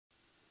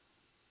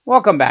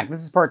Welcome back.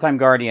 This is Part-Time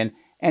Guardian,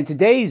 and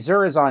today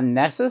Zur is on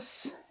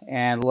Nessus,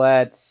 and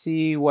let's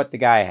see what the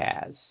guy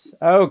has.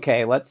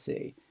 Okay, let's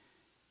see.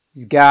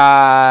 He's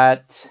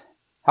got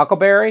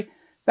Huckleberry.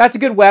 That's a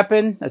good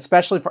weapon,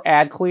 especially for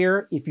ad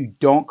clear. If you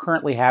don't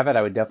currently have it,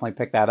 I would definitely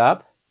pick that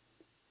up.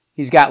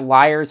 He's got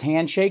Liar's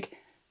Handshake.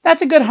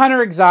 That's a good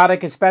hunter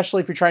exotic,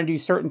 especially if you're trying to do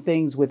certain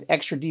things with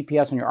extra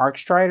DPS on your Arc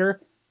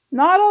Strider.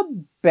 Not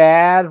a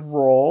bad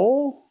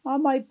roll. I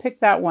might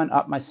pick that one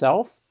up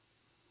myself.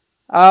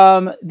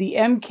 The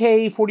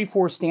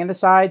MK44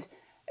 stand-asides,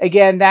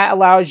 again, that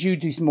allows you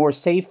to more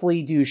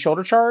safely do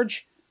shoulder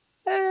charge.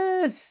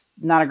 It's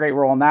not a great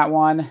roll on that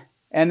one.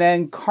 And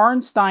then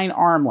Karnstein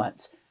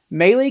Armlets.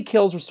 Melee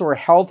kills restore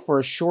health for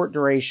a short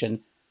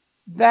duration.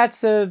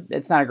 It's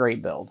not a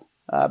great build.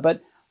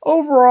 But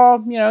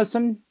overall, you know,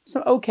 some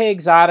okay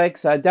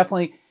exotics.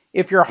 Definitely,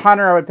 if you're a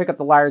hunter, I would pick up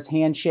the Liar's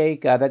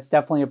Handshake. That's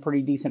definitely a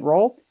pretty decent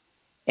roll.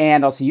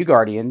 And I'll see you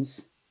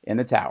Guardians in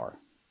the tower.